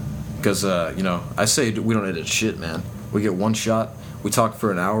because I say we don't edit shit, man. We get one shot. We talk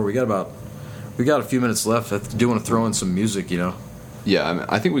for an hour. We got about We got a few minutes left. I do want to throw in some music, you know? Yeah, I mean,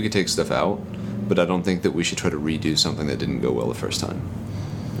 I think we could take stuff out, but I don't think that we should try to redo something that didn't go well the first time.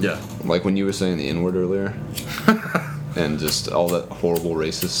 Yeah. Like when you were saying the N-word earlier, and just all that horrible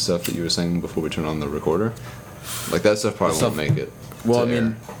racist stuff that you were saying before we turned on the recorder. Like that stuff probably won't make it. Well, I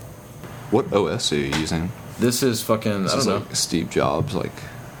mean... What OS are you using? This is fucking... This I don't know. Like Steve Jobs, like,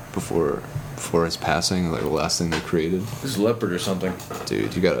 before his passing, like the last thing they created. This is Leopard or something.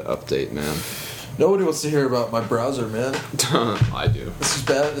 Dude, you gotta update, man. Nobody wants to hear about my browser, man. I do. This is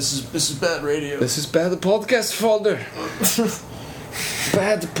bad. This is bad radio. This is bad podcast folder.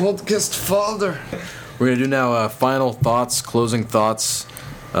 Bad podcast folder. We're gonna do now final thoughts, closing thoughts.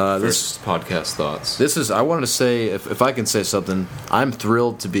 This podcast thoughts. This is. I wanted to say, if I can say something, I'm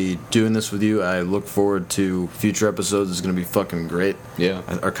thrilled to be doing this with you. I look forward to future episodes. It's gonna be fucking great. Yeah.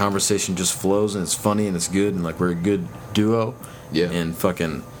 Our conversation just flows and it's funny and it's good and like we're a good duo. Yeah. And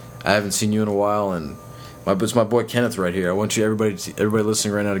fucking, I haven't seen you in a while and it's my boy Kenneth right here. I want you everybody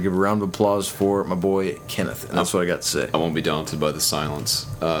listening right now to give a round of applause for my boy Kenneth. And that's what I got to say. I won't be daunted by the silence.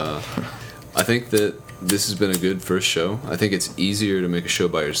 I think that this has been a good first show. I think it's easier to make a show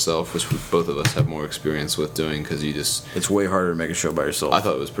by yourself, which both of us have more experience with doing because you just... It's way harder to make a show by yourself. I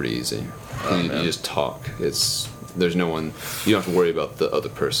thought it was pretty easy. You just talk. There's no one... You don't have to worry about the other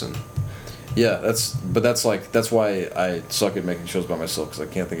person. Yeah, that's why I suck at making shows by myself because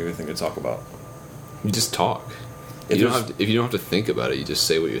I can't think of anything to talk about. You just talk. If you don't have to think about it, you just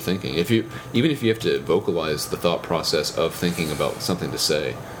say what you're thinking. Even if you have to vocalize the thought process of thinking about something to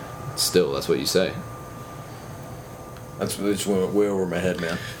say, still that's what you say. That's just went way over my head,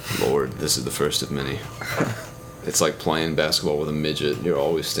 man. Lord, this is the first of many. It's like playing basketball with a midget. You're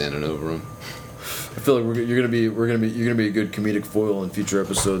always standing over him. I feel like you're gonna be a good comedic foil in future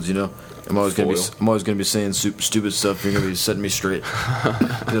episodes. You know, I'm always gonna be saying stupid stuff. You're gonna be setting me straight.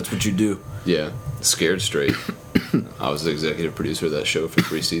 That's what you do. Yeah, Scared Straight. I was the executive producer of that show for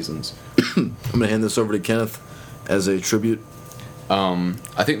 3 seasons. I'm gonna hand this over to Kenneth as a tribute.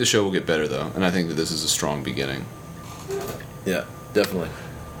 I think the show will get better though, and I think that this is a strong beginning. Yeah, definitely.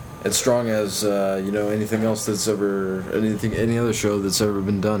 As strong as anything else that's any other show that's ever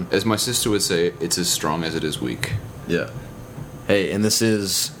been done. As my sister would say, it's as strong as it is weak. Yeah. Hey, and this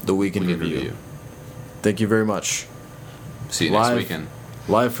is the Week in Review. Thank you very much. See you next weekend.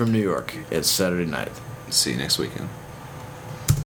 Live from New York. It's Saturday night. See you next weekend.